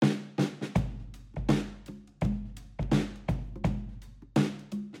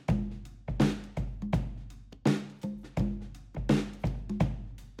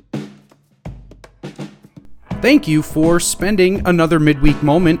Thank you for spending another midweek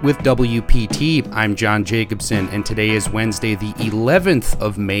moment with WPT. I'm John Jacobson, and today is Wednesday, the 11th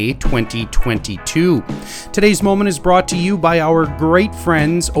of May, 2022. Today's moment is brought to you by our great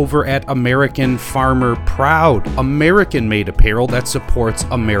friends over at American Farmer Proud, American-made apparel that supports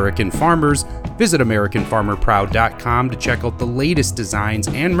American farmers. Visit AmericanFarmerProud.com to check out the latest designs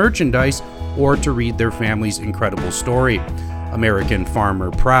and merchandise or to read their family's incredible story. American Farmer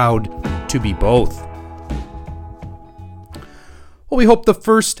Proud, to be both. Well, we hope the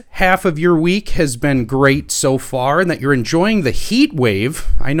first half of your week has been great so far and that you're enjoying the heat wave.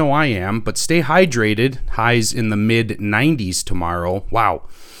 I know I am, but stay hydrated. Highs in the mid-90s tomorrow. Wow.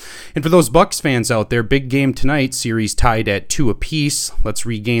 And for those Bucks fans out there, big game tonight, series tied at 2 apiece. Let's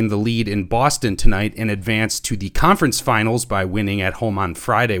regain the lead in Boston tonight and advance to the conference finals by winning at home on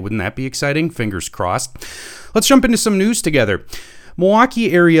Friday. Wouldn't that be exciting? Fingers crossed. Let's jump into some news together.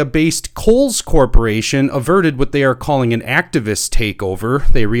 Milwaukee area-based Kohl's Corporation averted what they are calling an activist takeover.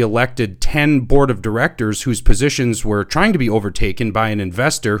 They re-elected 10 board of directors whose positions were trying to be overtaken by an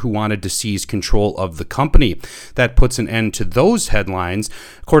investor who wanted to seize control of the company. That puts an end to those headlines.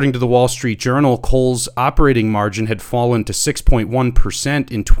 According to the Wall Street Journal, Kohl's operating margin had fallen to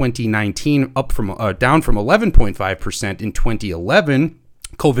 6.1% in 2019, down from 11.5% in 2011.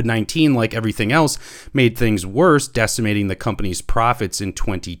 COVID-19, like everything else, made things worse, decimating the company's profits in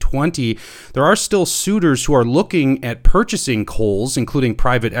 2020. There are still suitors who are looking at purchasing Kohl's, including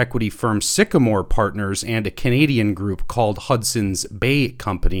private equity firm Sycamore Partners and a Canadian group called Hudson's Bay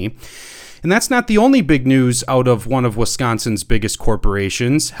Company. And that's not the only big news out of one of Wisconsin's biggest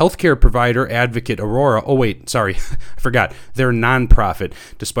corporations. Healthcare provider Advocate Aurora, I forgot, they're a nonprofit.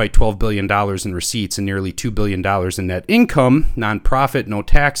 Despite $12 billion in receipts and nearly $2 billion in net income, nonprofit, no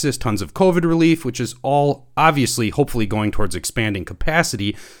taxes, tons of COVID relief, which is all obviously hopefully going towards expanding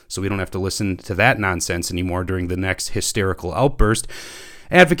capacity, so we don't have to listen to that nonsense anymore during the next hysterical outburst.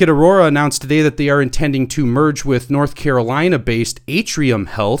 Advocate Aurora announced today that they are intending to merge with North Carolina-based Atrium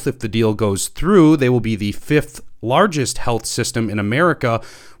Health. If the deal goes through, they will be the fifth largest health system in America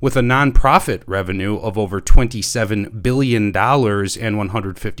with a nonprofit revenue of over $27 billion and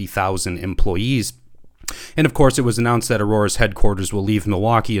 150,000 employees. And of course, it was announced that Aurora's headquarters will leave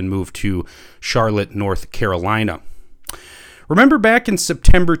Milwaukee and move to Charlotte, North Carolina. Remember back in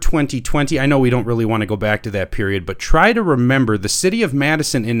September 2020, I know we don't really want to go back to that period, but try to remember the city of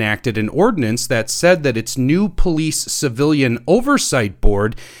Madison enacted an ordinance that said that its new police civilian oversight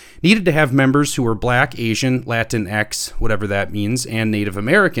board needed to have members who were Black, Asian, Latinx, whatever that means, and Native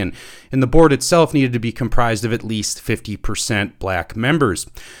American. And the board itself needed to be comprised of at least 50% Black members.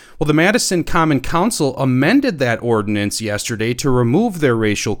 Well, the Madison Common Council amended that ordinance yesterday to remove their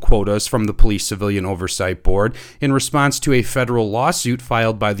racial quotas from the Police Civilian Oversight Board in response to a federal lawsuit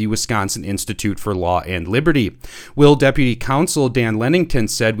filed by the Wisconsin Institute for Law and Liberty. Will Deputy Counsel Dan Lennington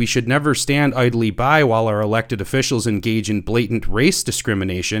said, "We should never stand idly by while our elected officials engage in blatant race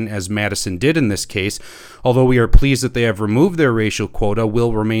discrimination, as Madison did in this case. Although we are pleased that they have removed their racial quota,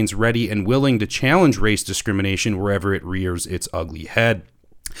 Will remains ready and willing to challenge race discrimination wherever it rears its ugly head."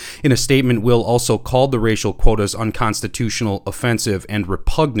 In a statement, Will also called the racial quotas unconstitutional, offensive, and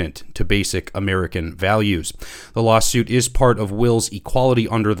repugnant to basic American values. The lawsuit is part of Will's Equality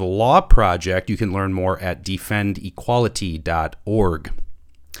Under the Law project. You can learn more at defendequality.org.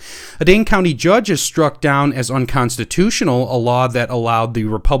 A Dane County judge has struck down as unconstitutional a law that allowed the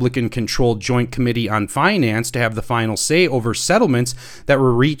Republican-controlled Joint Committee on Finance to have the final say over settlements that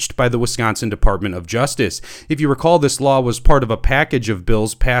were reached by the Wisconsin Department of Justice. If you recall, this law was part of a package of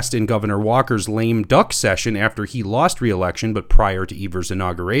bills passed in Governor Walker's lame duck session after he lost re-election, but prior to Evers'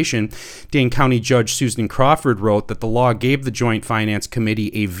 inauguration. Dane County Judge Susan Crawford wrote that the law gave the Joint Finance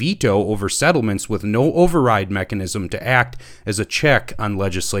Committee a veto over settlements with no override mechanism to act as a check on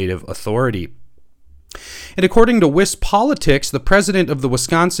legislative authority. And according to WisPolitics, the president of the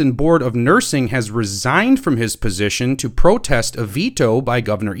Wisconsin Board of Nursing has resigned from his position to protest a veto by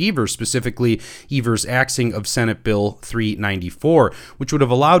Governor Evers, specifically Evers' axing of Senate Bill 394, which would have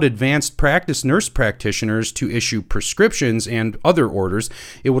allowed advanced practice nurse practitioners to issue prescriptions and other orders.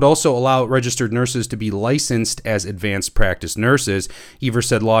 It would also allow registered nurses to be licensed as advanced practice nurses. Evers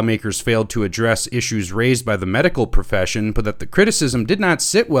said lawmakers failed to address issues raised by the medical profession, but that the criticism did not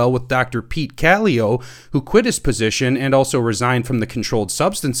sit well with Dr. Pete Callio, Vito, who quit his position and also resigned from the Controlled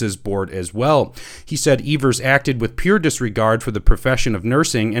Substances Board as well. He said Evers acted with pure disregard for the profession of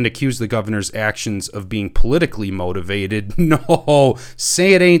nursing and accused the governor's actions of being politically motivated. No,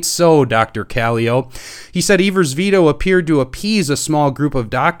 say it ain't so, Dr. Callio. He said Evers' veto appeared to appease a small group of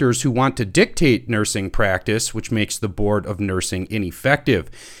doctors who want to dictate nursing practice, which makes the Board of Nursing ineffective.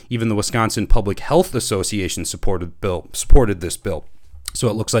 Even the Wisconsin Public Health Association supported this bill. So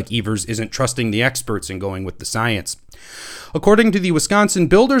it looks like Evers isn't trusting the experts and going with the science. According to the Wisconsin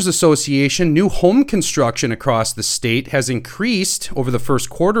Builders Association, new home construction across the state has increased over the first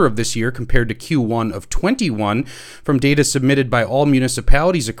quarter of this year compared to Q1 of 21. From data submitted by all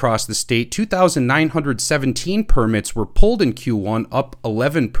municipalities across the state, 2,917 permits were pulled in Q1, up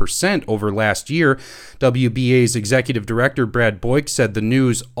 11% over last year. WBA's executive director, Brad Boyk, said the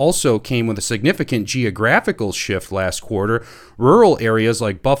news also came with a significant geographical shift last quarter. Rural areas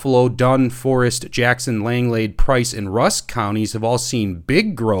like Buffalo, Dunn, Forest, Jackson, Langlade, Price, and Rusk counties have all seen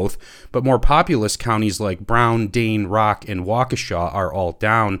big growth, but more populous counties like Brown, Dane, Rock, and Waukesha are all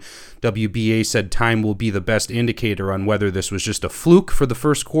down. WBA said time will be the best indicator on whether this was just a fluke for the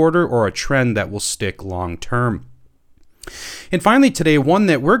first quarter or a trend that will stick long term. And finally today, one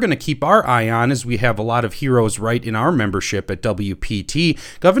that we're going to keep our eye on as we have a lot of heroes right in our membership at WPT.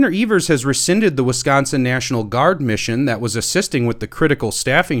 Governor Evers has rescinded the Wisconsin National Guard mission that was assisting with the critical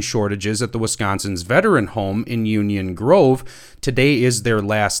staffing shortages at the Wisconsin's veteran home in Union Grove. Today is their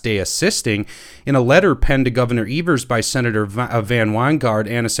last day assisting. In a letter penned to Governor Evers by Senator Van Wanggaard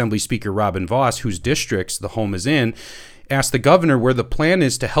and Assembly Speaker Robin Vos, whose districts the home is in, asked the governor where the plan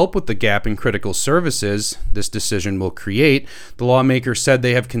is to help with the gap in critical services this decision will create. The lawmaker said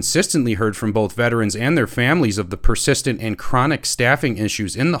they have consistently heard from both veterans and their families of the persistent and chronic staffing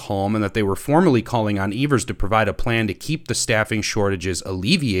issues in the home, and that they were formally calling on Evers to provide a plan to keep the staffing shortages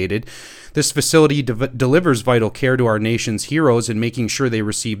alleviated. This facility delivers vital care to our nation's heroes in making sure they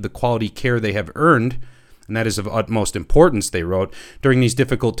receive the quality care they have earned. And that is of utmost importance, they wrote. During these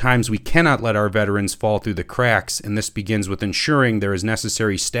difficult times, we cannot let our veterans fall through the cracks, and this begins with ensuring there is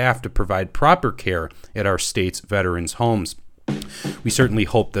necessary staff to provide proper care at our state's veterans' homes. We certainly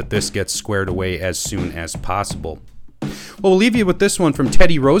hope that this gets squared away as soon as possible. Well, we'll leave you with this one from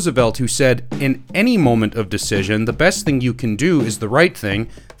Teddy Roosevelt, who said, "In any moment of decision, the best thing you can do is the right thing,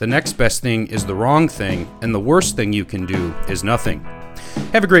 the next best thing is the wrong thing, and the worst thing you can do is nothing."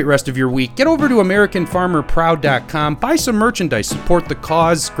 Have a great rest of your week. Get over to AmericanFarmerProud.com. Buy some merchandise. Support the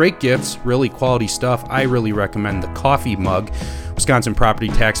cause. Great gifts. Really quality stuff. I really recommend the coffee mug. Wisconsin Property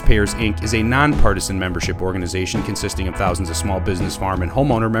Taxpayers, Inc. is a nonpartisan membership organization consisting of thousands of small business, farm, and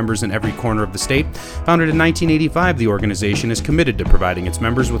homeowner members in every corner of the state. Founded in 1985, the organization is committed to providing its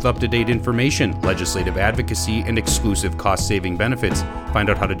members with up-to-date information, legislative advocacy, and exclusive cost-saving benefits. Find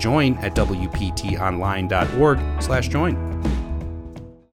out how to join at WPTOnline.org/join.